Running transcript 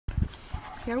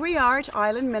Here we are at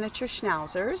Island Miniature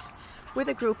Schnauzers with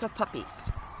a group of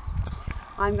puppies.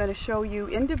 I'm going to show you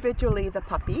individually the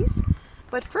puppies,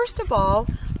 but first of all,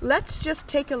 let's just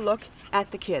take a look at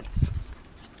the kids.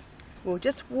 We'll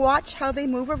just watch how they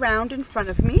move around in front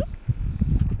of me.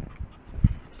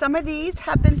 Some of these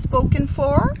have been spoken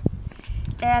for,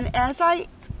 and as I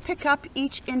pick up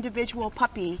each individual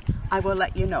puppy, I will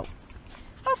let you know.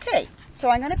 Okay, so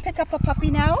I'm going to pick up a puppy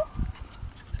now.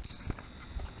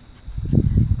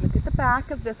 Look at the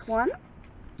back of this one.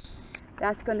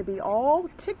 That's going to be all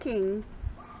ticking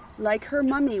like her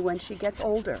mummy when she gets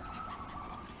older.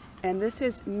 And this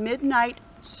is Midnight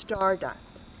Stardust.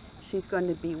 She's going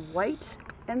to be white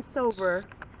and silver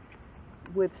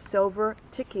with silver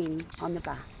ticking on the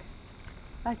back.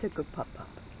 That's a good pup.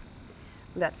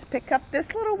 Let's pick up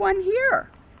this little one here.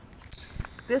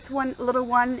 This little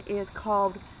one is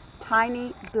called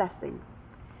Tiny Blessing.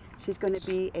 She's going to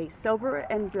be a silver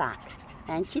and black.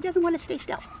 And she doesn't want to stay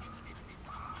still.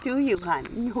 Do you, hon?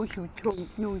 No, you don't.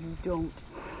 No, you don't.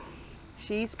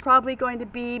 She's probably going to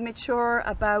be mature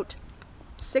about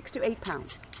 6 to 8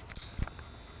 pounds.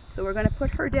 So we're going to put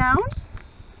her down.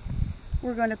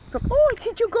 We're going to put, oh,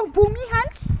 did you go boomy,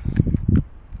 hun?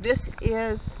 This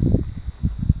is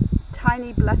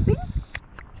Tiny Blessing.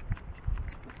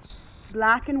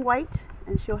 Black and white,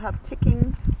 and she'll have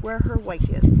ticking where her white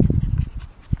is.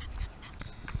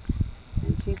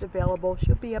 And she's available.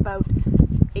 She'll be about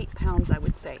 8 pounds, I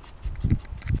would say.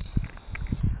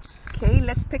 Okay,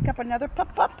 let's pick up another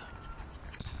pup.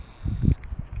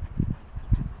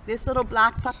 This little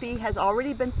black puppy has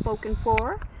already been spoken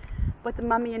for, but the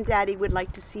mummy and daddy would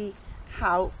like to see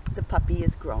how the puppy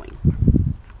is growing.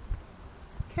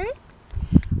 Okay,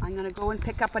 I'm going to go and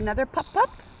pick up another pup.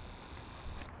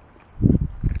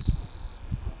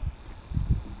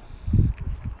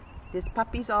 This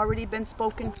puppy's already been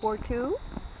spoken for too,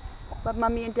 but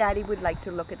mommy and daddy would like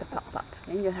to look at the pup.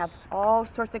 And you'll have all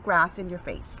sorts of grass in your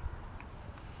face.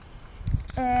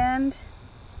 And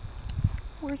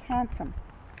where's Handsome?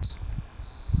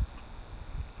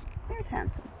 There's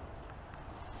Handsome.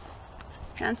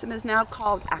 Handsome is now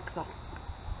called Axel.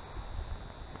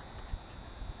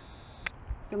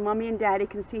 So mommy and daddy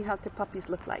can see how the puppies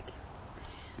look like.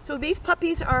 So these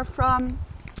puppies are from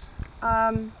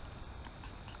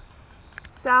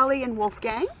Sally and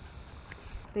Wolfgang.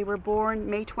 They were born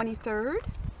May 23rd,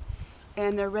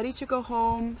 and they're ready to go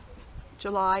home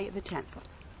July the 10th.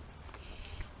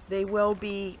 They will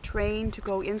be trained to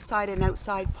go inside and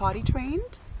outside potty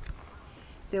trained.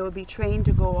 They will be trained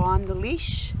to go on the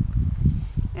leash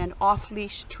and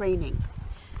off-leash training.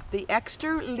 The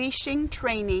extra leashing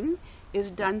training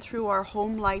is done through our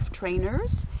home life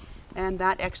trainers, and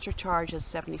that extra charge is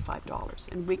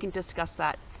 $75. And we can discuss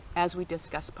that as we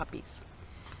discuss puppies.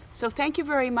 So thank you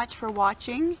very much for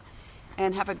watching,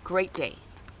 and have a great day.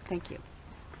 Thank you.